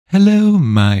Hello,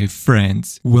 my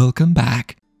friends. Welcome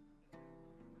back.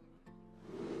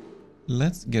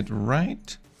 Let's get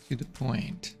right to the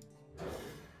point.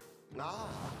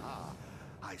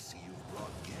 I see you've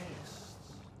brought guests.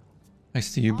 I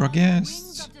see you brought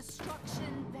guests.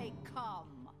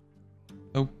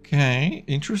 Okay,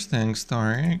 interesting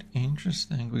start.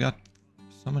 Interesting. We got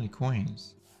so many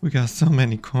coins.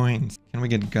 Can we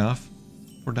get guff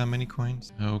for that many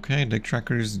coins? Okay, deck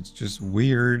tracker is just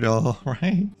weird,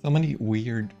 alright. So many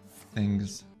weird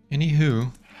things.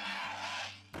 Anywho.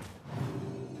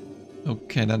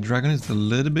 Okay, that dragon is a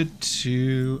little bit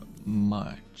too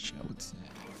much, I would say.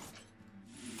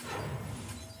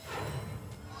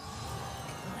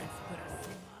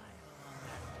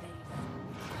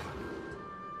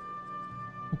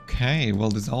 Okay, well,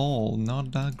 this is all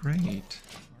not that great,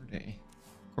 are they?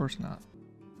 Of course not.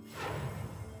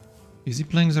 Is he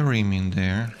playing Zarimi in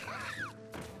there?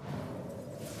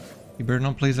 He better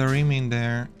not play Zarimi in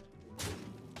there.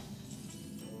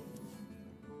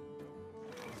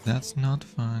 That's not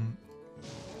fun.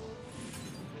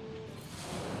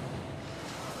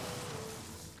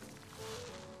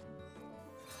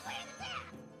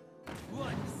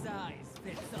 One size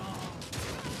fits all.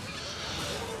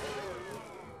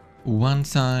 One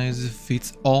size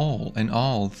fits all, and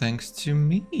all thanks to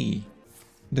me.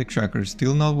 The tracker is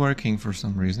still not working for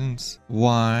some reasons.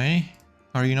 Why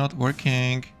are you not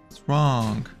working? What's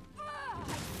wrong?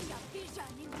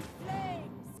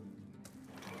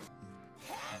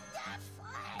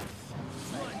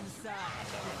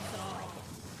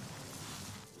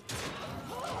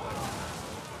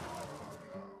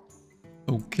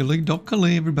 Okie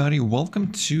dokie, everybody. Welcome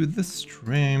to the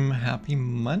stream. Happy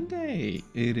Monday.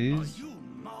 It is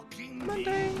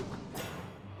Monday.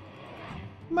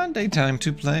 Monday time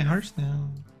to play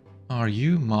Hearthstone. Are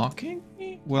you mocking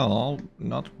me? Well,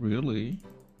 not really.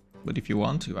 But if you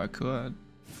want to, I could.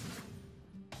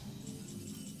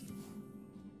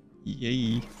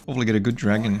 Yay. Hopefully get a good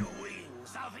dragon.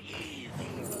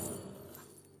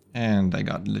 And I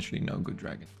got literally no good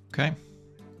dragon. Okay.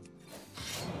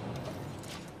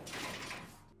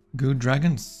 Good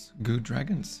dragons. Good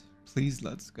dragons. Please,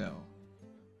 let's go.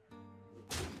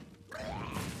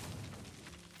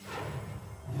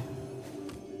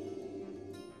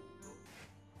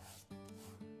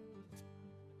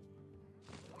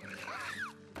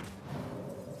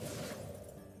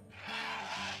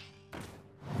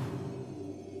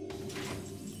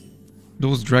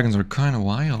 Those dragons are kind of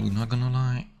wild, not gonna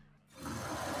lie.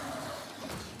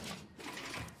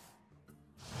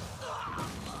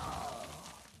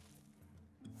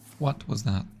 What was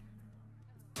that?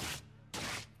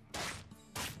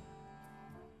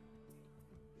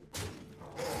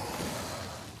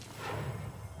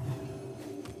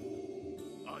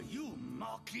 Are you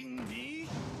mocking me?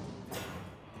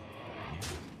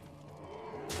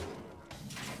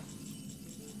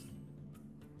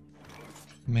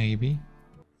 Maybe.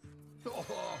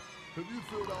 Have you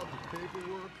filled out the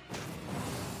paperwork?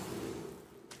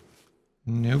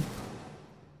 Nope.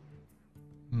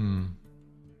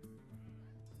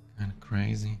 Kinda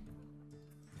crazy.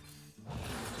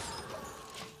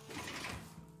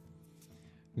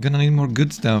 Gonna need more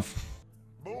good stuff.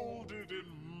 Molded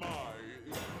in my...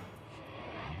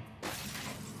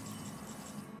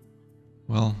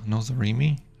 Well, no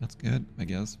Zarimi. That's good, I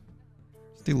guess.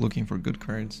 Still looking for good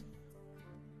cards.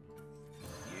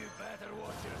 You better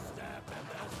watch your step and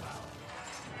that's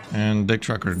how. And deck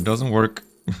tracker doesn't work.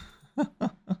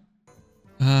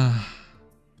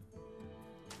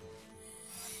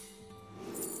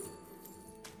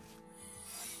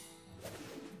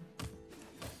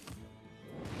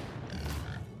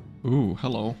 Ooh,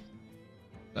 hello.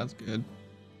 That's good.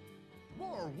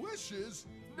 More wishes?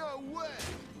 No way!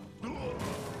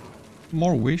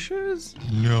 More wishes?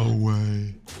 No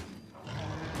way.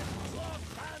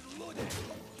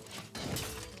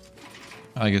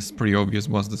 I guess it's pretty obvious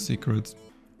what's the secret.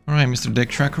 Alright, Mr. Deck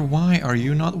Tracker, why are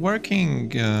you not working?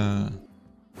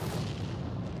 What's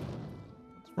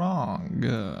wrong?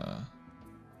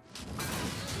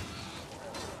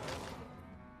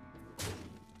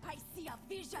 I see a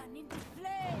vision in the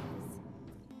flames.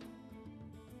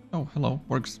 Oh, hello,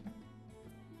 works.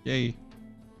 Yay.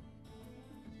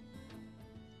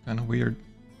 Kinda weird.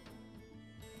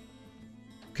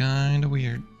 Kinda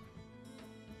weird.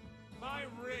 My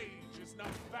rage is not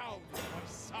bound by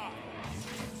size.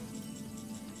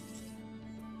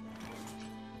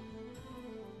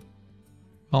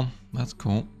 Well, that's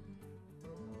cool.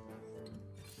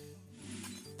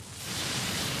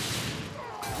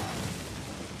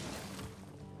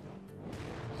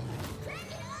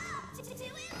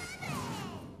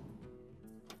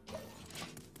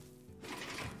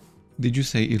 Did you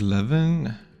say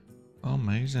 11?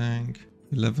 Amazing.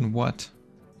 11 what?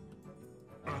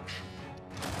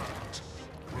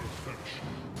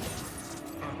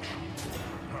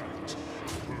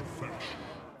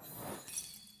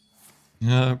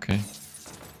 Yeah, okay.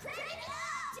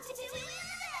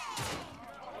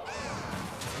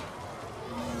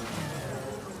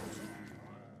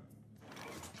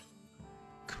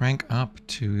 Crank up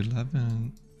to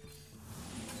 11.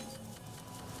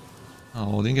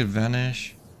 Oh, didn't get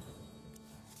Vanish.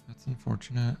 That's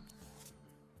unfortunate.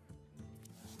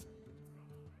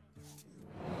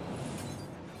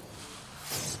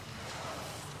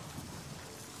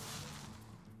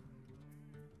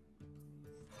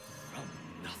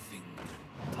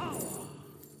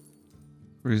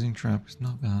 Freezing trap is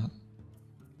not bad.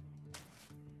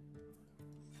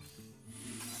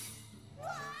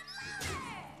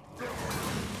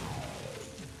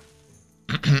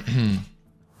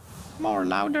 More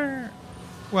louder.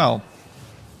 Well,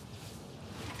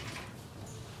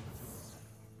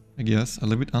 I guess a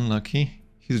little bit unlucky.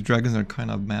 His dragons are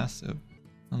kind of massive.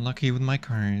 Unlucky with my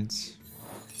cards.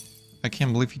 I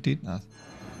can't believe he did that.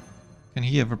 Can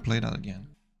he ever play that again?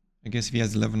 I guess if he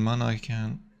has 11 mana, he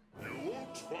can.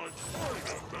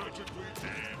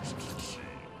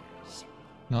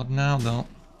 Not now, though.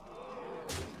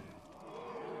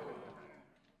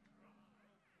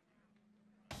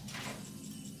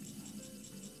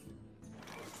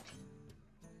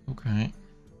 Okay.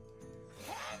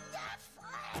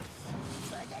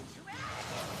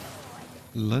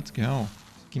 Let's go.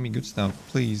 Give me good stuff,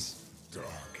 please.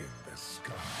 Dark in the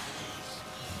skies.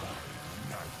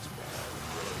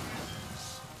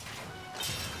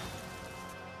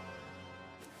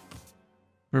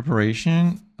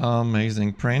 Preparation,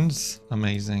 amazing. Prince,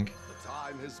 amazing. The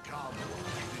time has come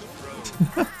to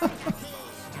dethrone.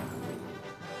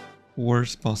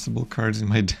 Worst possible cards in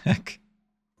my deck.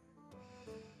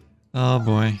 Oh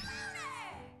boy.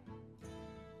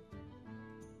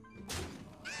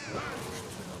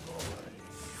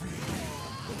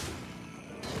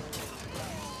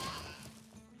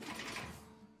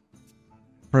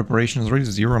 Preparation is already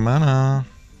 0 mana.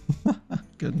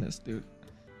 Goodness, dude.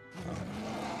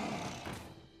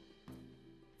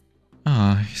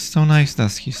 Ah, he's so nice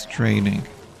that he's trading.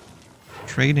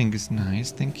 Trading is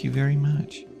nice, thank you very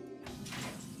much.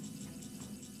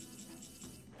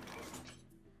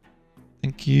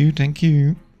 Thank you, thank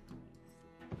you.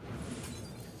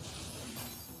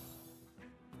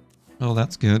 Oh,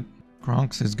 that's good.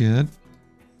 Kronx is good.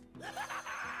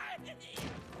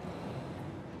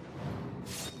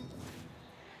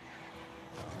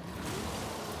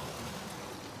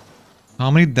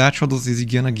 How many dash shuttles is he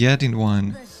gonna get in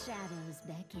one? The shadows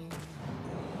beckon.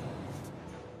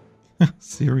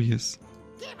 Serious.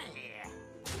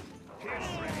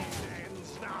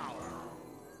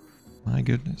 My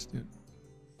goodness, dude.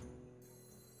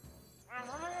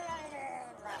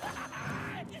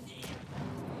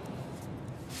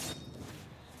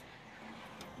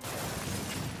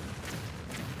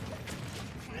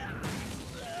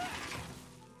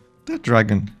 That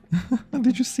dragon.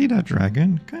 Did you see that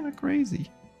dragon? Kind of crazy.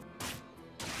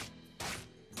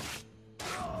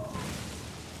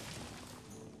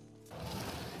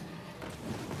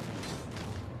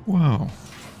 Wow.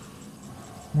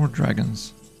 More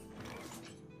dragons.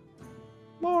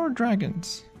 More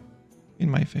dragons. In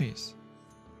my face.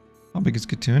 How big is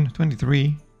Khatun?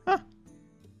 23. Huh.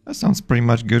 That sounds pretty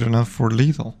much good enough for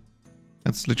lethal.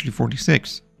 That's literally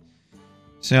 46.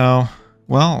 So,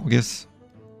 well, I guess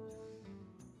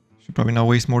should probably not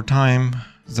waste more time.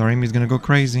 Zarimi is gonna go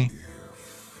crazy.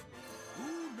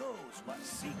 Who knows what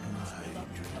secrets will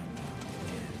uncover?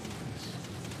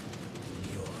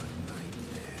 Your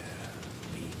nightmare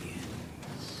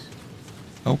begins.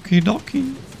 Okie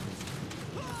dokie.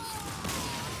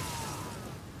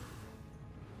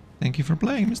 Thank you for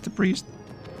playing, Mr. Priest.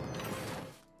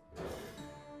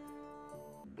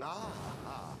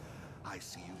 Ah, I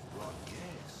see you've brought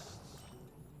guests.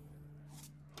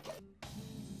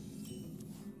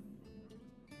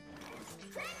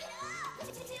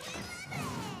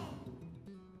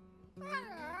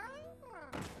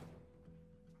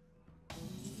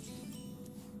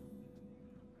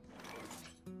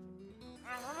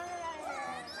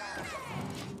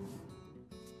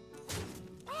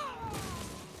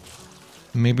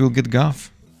 Maybe we'll get Guff.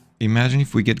 Imagine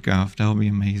if we get Guff, that would be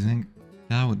amazing.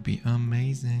 That would be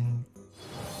amazing.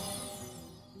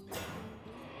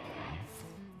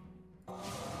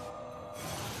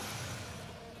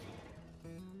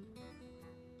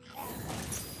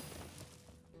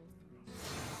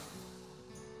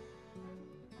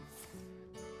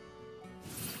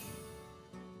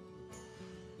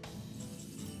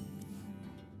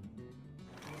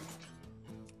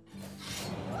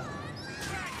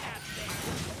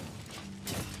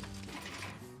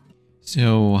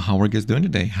 So, how are you guys doing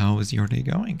today? How is your day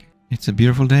going? It's a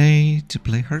beautiful day to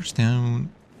play Hearthstone.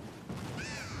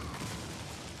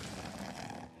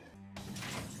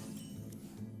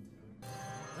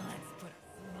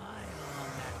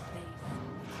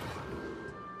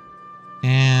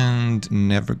 And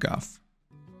never guff.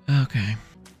 Okay.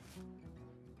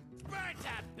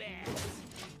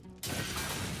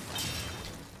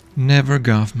 Never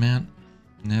guff, man.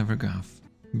 Never guff.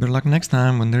 Better luck next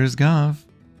time when there's guff.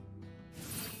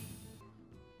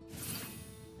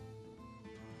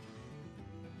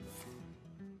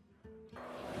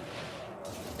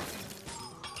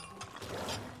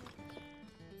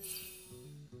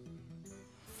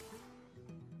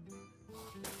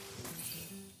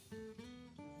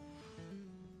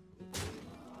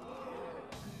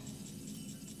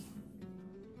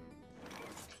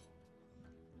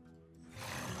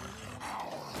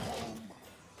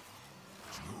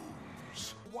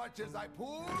 Watch as I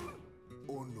pull.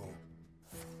 Oh no.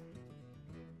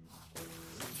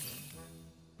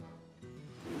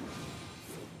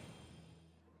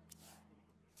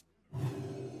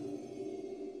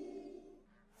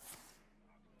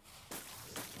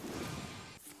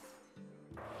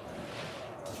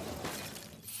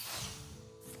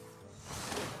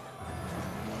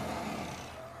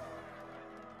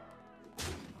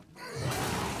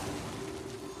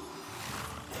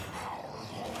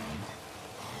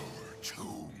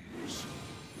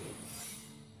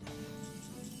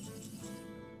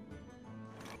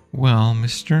 Well,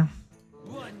 mister.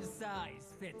 One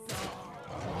size fits all.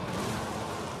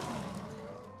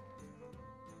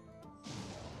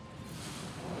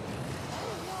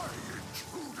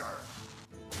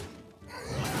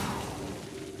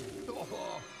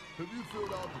 Have you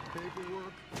filled out the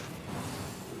paperwork?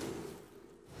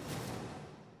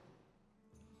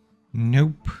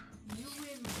 Nope.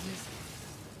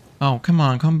 Oh, come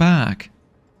on, come back.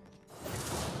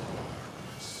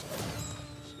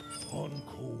 On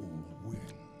cold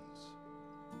winds.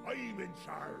 I'm in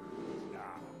charge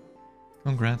now.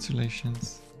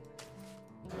 Congratulations.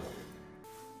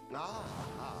 Ah,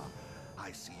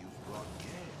 I see you've brought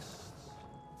guests.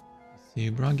 See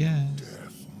you, bro, guys.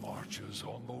 Death marches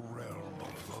on the realm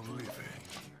of the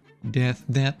living. Death,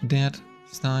 death, death.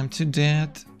 It's time to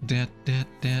death. Death, death,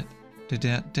 death. Death,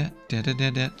 death, death, death,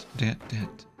 death, death, death,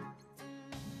 death.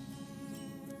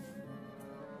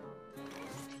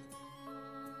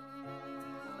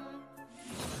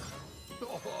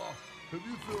 Have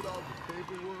you filled out the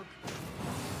paperwork?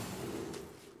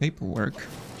 Paperwork.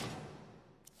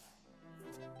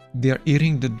 They're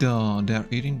eating the dog. They're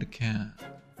eating the cat.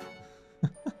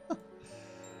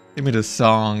 They made a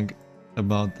song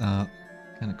about that.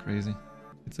 Kind of crazy.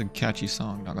 It's a catchy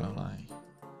song, not gonna lie.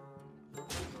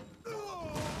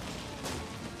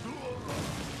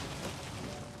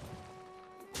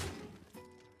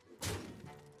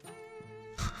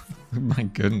 My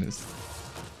goodness.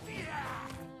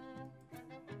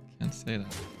 Can't say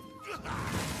that.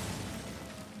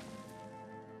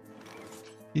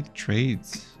 He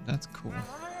trades. That's cool.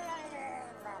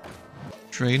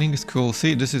 Trading is cool.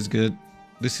 See, this is good.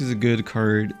 This is a good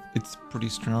card. It's pretty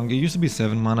strong. It used to be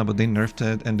 7 mana, but they nerfed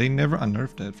it, and they never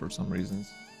unnerfed it for some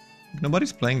reasons.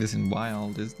 Nobody's playing this in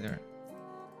Wild, is there?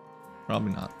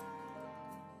 Probably not.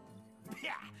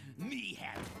 Me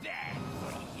have that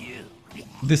for you.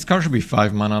 This card should be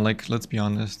 5 mana, like, let's be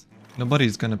honest.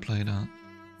 Nobody's gonna play that.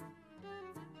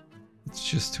 It's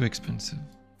just too expensive.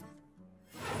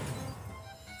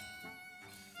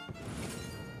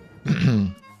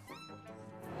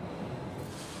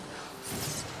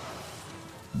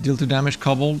 Deal 2 damage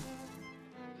cobbled.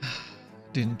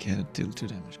 Didn't get it. Deal 2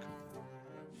 damage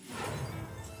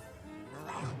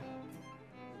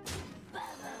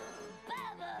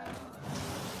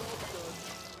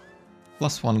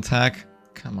cobbled. +1 attack.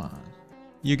 Come on.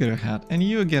 You get a hat. And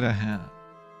you get a hat.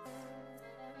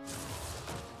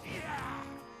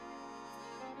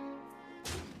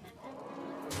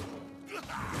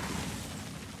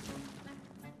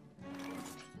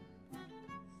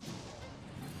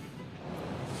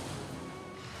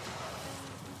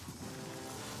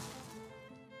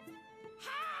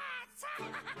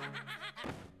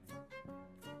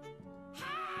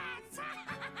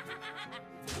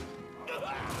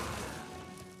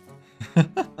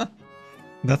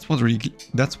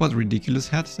 That's what ridiculous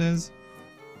hat says.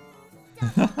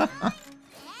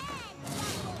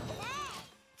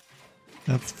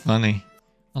 That's funny.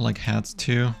 I like hats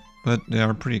too, but they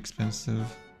are pretty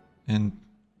expensive and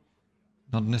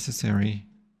not necessary.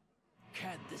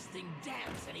 Can't this thing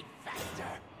dance any faster?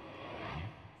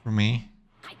 For me.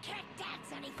 I can't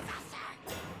dance any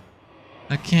faster.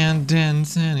 I can't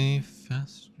dance any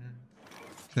faster.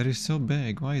 That is so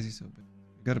big. Why is he so big?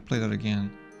 I gotta play that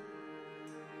again.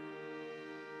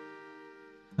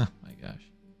 Oh my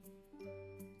gosh.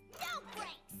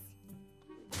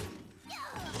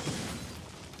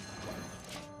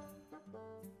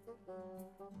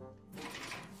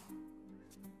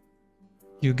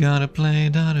 You gotta play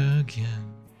that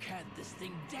again. Can't this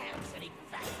thing dance any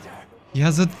faster? He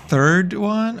has a third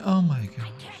one? Oh my gosh.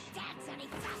 Can't dance any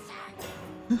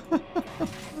faster.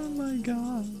 Oh my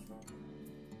god.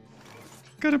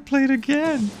 Gotta play it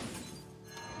again.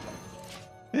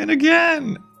 And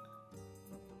again.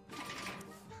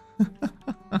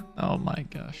 Oh my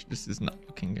gosh. This is not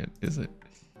looking good, is it?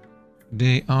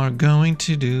 They are going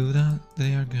to do that.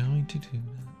 They are going to do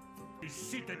that. The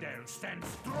citadel stands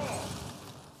strong.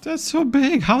 That's so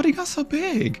big. How did he got so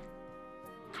big?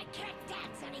 I can't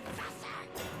dance any faster.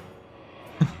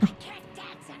 I can't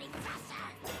dance any faster.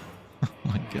 Oh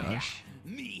my gosh.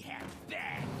 Me have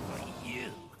bad for you.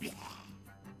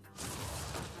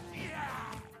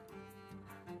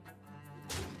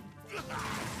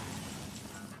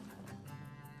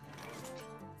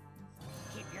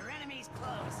 Keep your enemies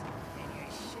close and your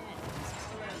shins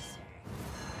closer.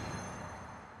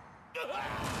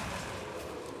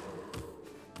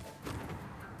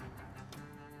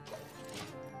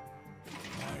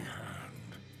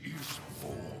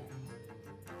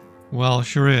 Well,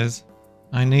 sure is.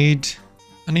 I need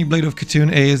Blade of Khatun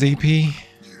ASAP.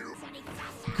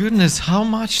 Goodness, how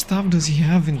much stuff does he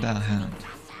have in that hand?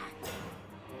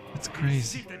 That's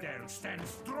crazy. Citadel stands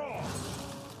strong.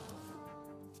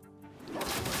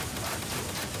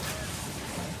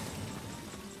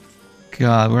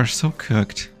 God, we're so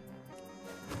cooked.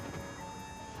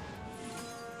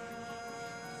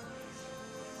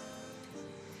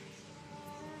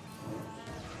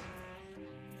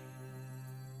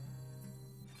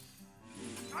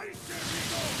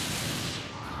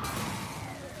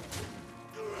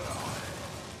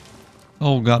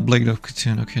 Oh god, Blade of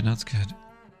Khatun. Okay, that's good.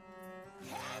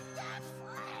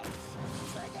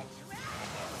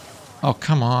 Oh,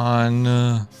 come on.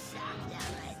 I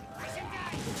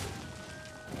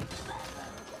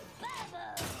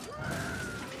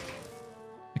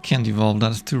can't evolve,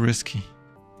 that's too risky.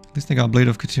 At least I got Blade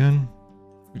of Khatun,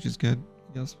 which is good.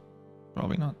 Yes,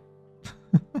 probably not.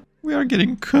 We are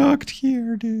getting cooked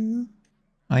here, dude.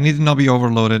 I need to not be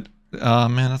overloaded.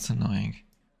 Man, that's annoying.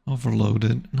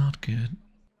 Overloaded, not good.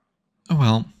 Oh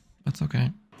well, that's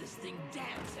okay. This thing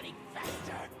dance any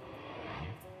faster?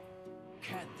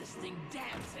 Can't this thing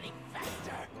dance any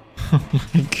faster? Oh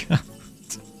my god.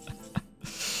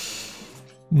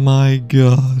 My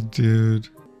god, dude.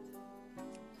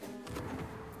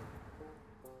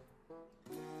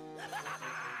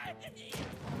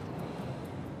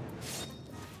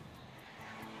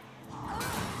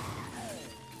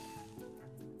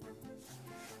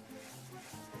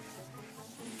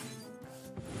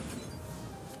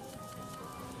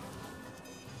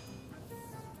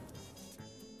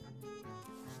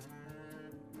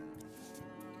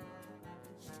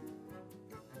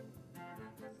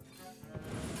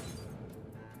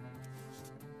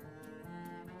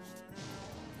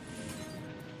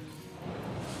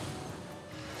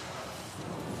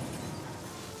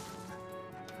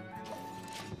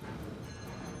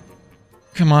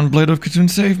 Come on, Blade of Khatun,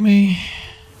 save me.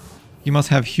 You must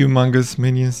have humongous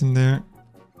minions in there.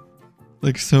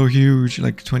 Like so huge,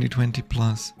 like 2020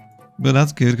 plus. But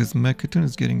that's good because Khatun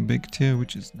is getting big too,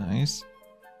 which is nice.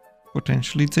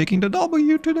 Potentially taking the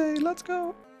W today, let's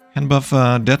go.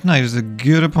 Handbuff Death Knight is a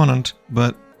good opponent,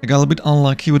 but I got a little bit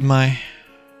unlucky with my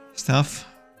stuff.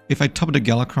 If I top the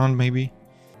Galakrond maybe.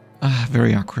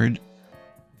 Very awkward.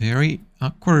 Very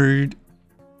awkward.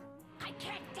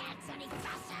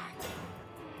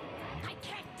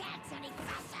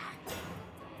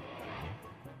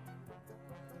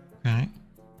 Okay,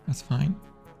 that's fine.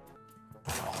 I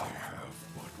have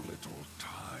but little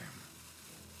time.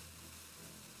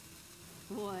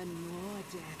 One more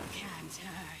death can't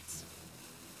hurt.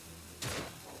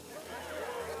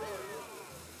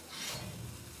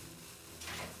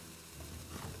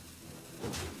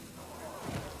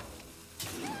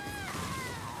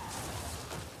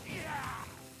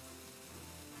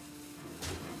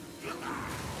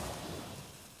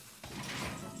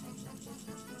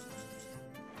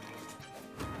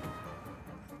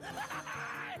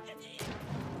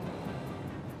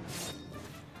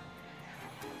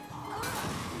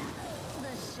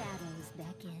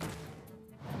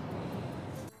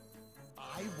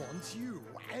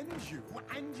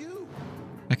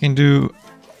 I can do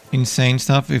insane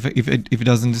stuff if it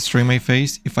doesn't destroy my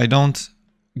face. If I don't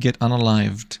get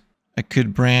unalived, I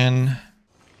could Brann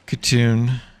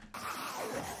Khatun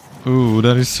Ooh,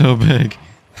 that is so big.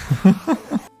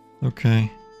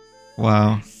 Okay.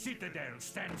 Wow. Citadel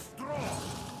stands strong.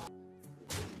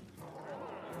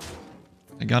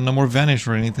 I got no more Vanish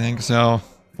or anything, so...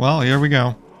 Well, here we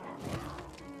go.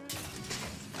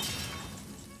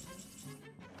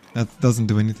 That doesn't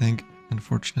do anything,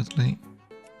 unfortunately.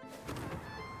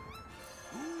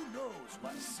 Who knows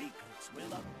what secrets will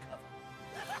uncover?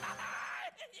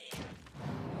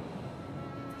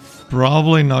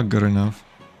 Probably not good enough.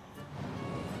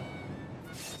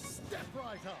 Step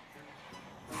right up.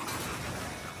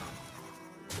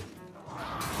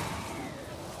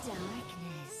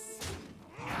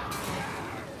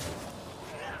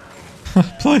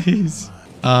 Darkness. Please.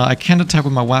 I can't attack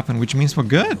with my weapon, which means we're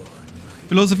good.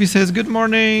 Philosophy says, good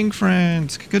morning,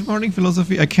 friends. Good morning,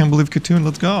 Philosophy. I can't believe Katoon.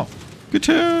 Let's go.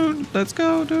 Katoon. Let's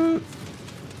go, dude.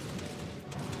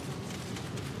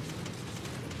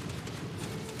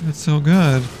 That's so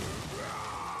good.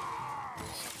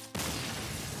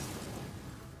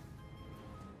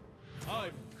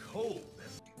 I'm cold.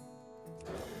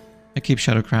 I keep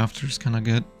Shadowcrafters, kind of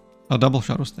good. Oh, double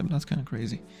Shadowstep. That's kind of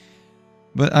crazy.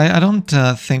 But I don't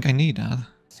think I need that.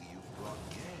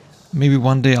 Maybe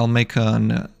one day I'll make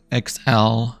an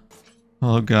XL.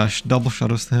 Oh gosh, double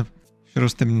Shadowstep.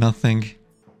 Shadowstep nothing.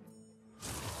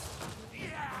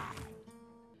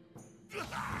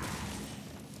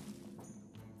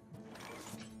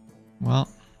 Well,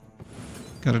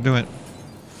 gotta do it.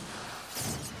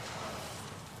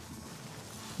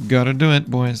 Gotta do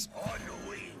it, boys.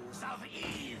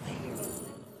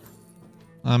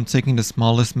 I'm taking the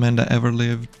smallest man that ever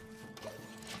lived.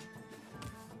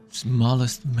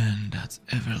 Smallest man that's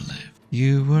ever lived.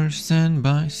 You were sent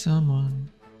by someone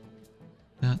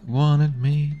that wanted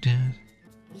me dead.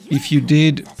 If you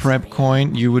did prep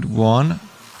coin, you would won.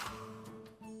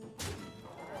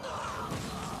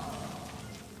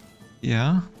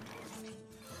 Yeah.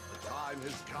 The time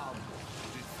has come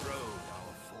to dethrone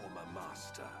our former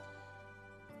master.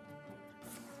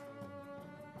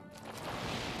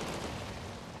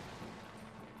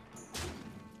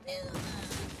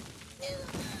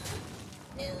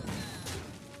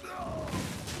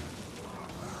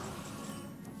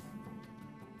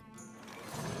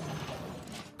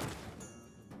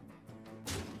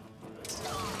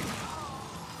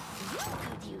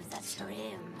 Could use a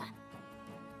trim.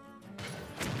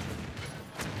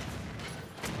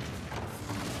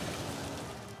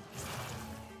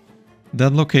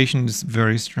 That location is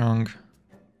very strong.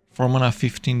 4 mana,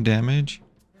 15 damage.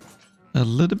 A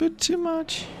little bit too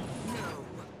much.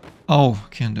 Oh,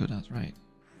 can't do that, right.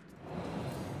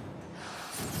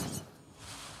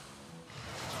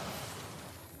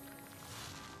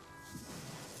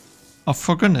 Oh,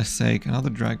 for goodness sake, another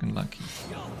dragon lucky.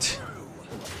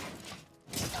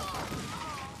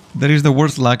 That is the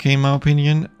worst lucky in my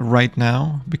opinion right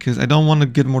now, because I don't want to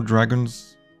get more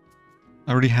dragons.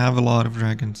 I already have a lot of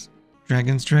dragons.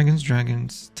 Dragons, dragons,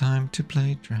 dragons. Time to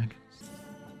play dragons.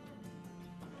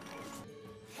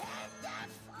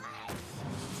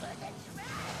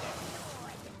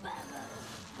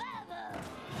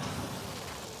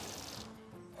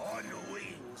 On the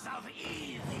wings of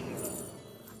evil.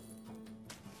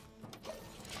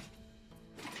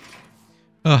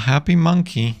 A happy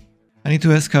monkey. I need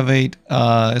to excavate,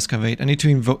 excavate. I need to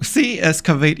invoke. See,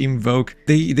 excavate, invoke.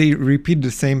 They repeat the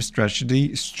same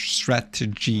strategy.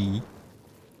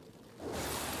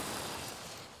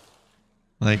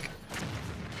 Like.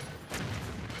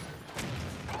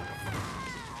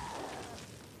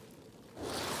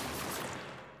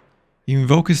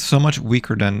 Invoke is so much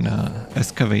weaker than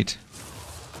excavate.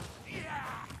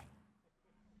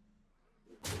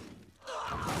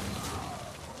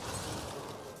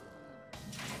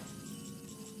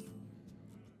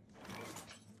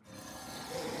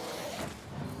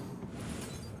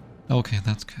 Okay,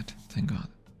 that's good. Thank God.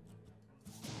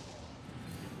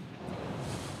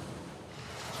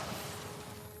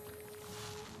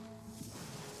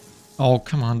 Oh,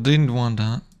 come on. Didn't want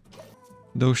that.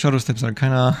 Those shadow steps are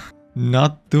kind of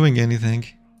not doing anything,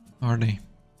 are they?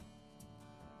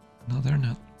 No, they're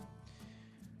not.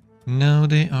 No,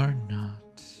 they are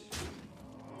not.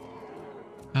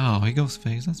 Oh, he goes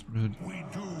face. That's rude. We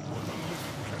do what the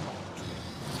living cannot do.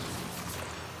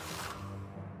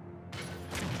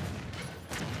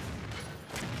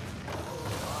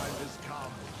 Time has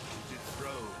come to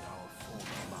dethrone our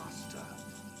former master.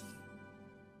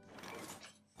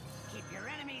 Keep your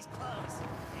enemies close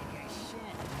and your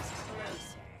shadows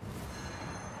closer.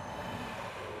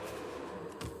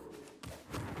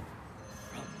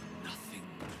 Nothing.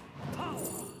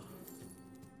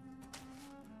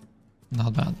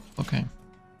 Not bad. Okay.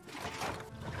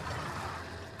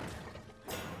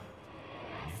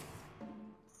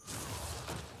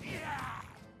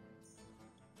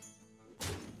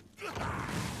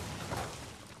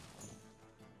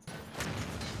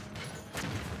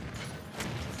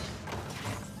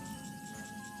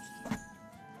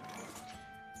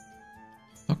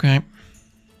 Okay.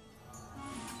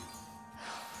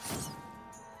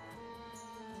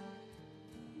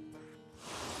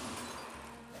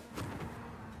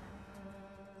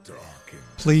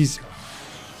 Please.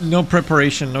 No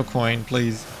preparation, no coin,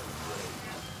 please.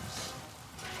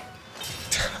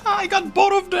 I got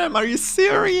both of them! Are you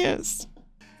serious?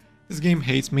 This game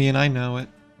hates me and I know it.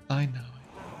 I know it.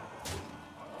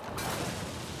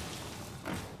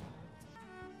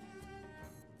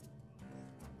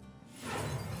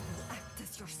 Act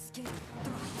as your skin.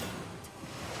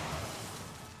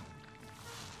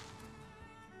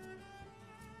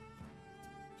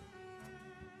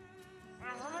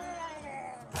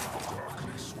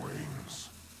 Darkness wanes.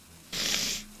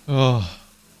 Oh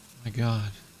my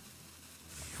god.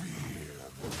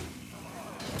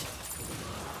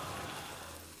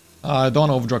 Don't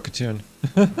overdraw Khatun.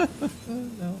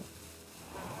 No.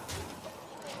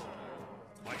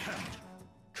 My hand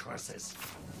curses.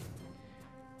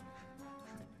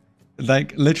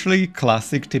 Like, literally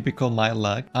classic, typical my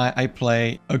luck. I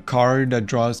play a card that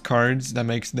draws cards that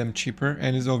makes them cheaper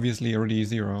and is obviously already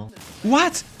 0.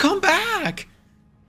 What? Come back!